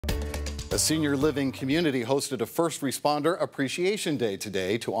A senior living community hosted a first responder appreciation day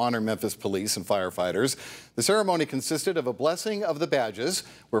today to honor Memphis police and firefighters. The ceremony consisted of a blessing of the badges,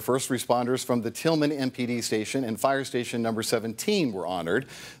 where first responders from the Tillman MPD station and fire station number 17 were honored.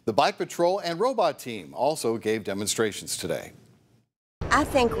 The bike patrol and robot team also gave demonstrations today. I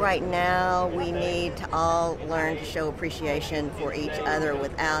think right now we need to all learn to show appreciation for each other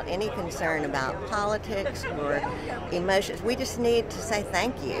without any concern about politics or emotions. We just need to say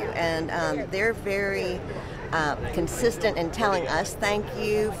thank you, and they're very consistent in telling us thank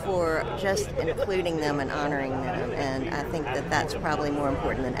you for just including them and honoring them, and I think that that's probably more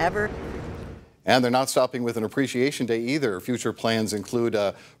important than ever. And they're not stopping with an appreciation day either. Future plans include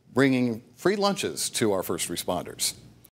bringing free lunches to our first responders.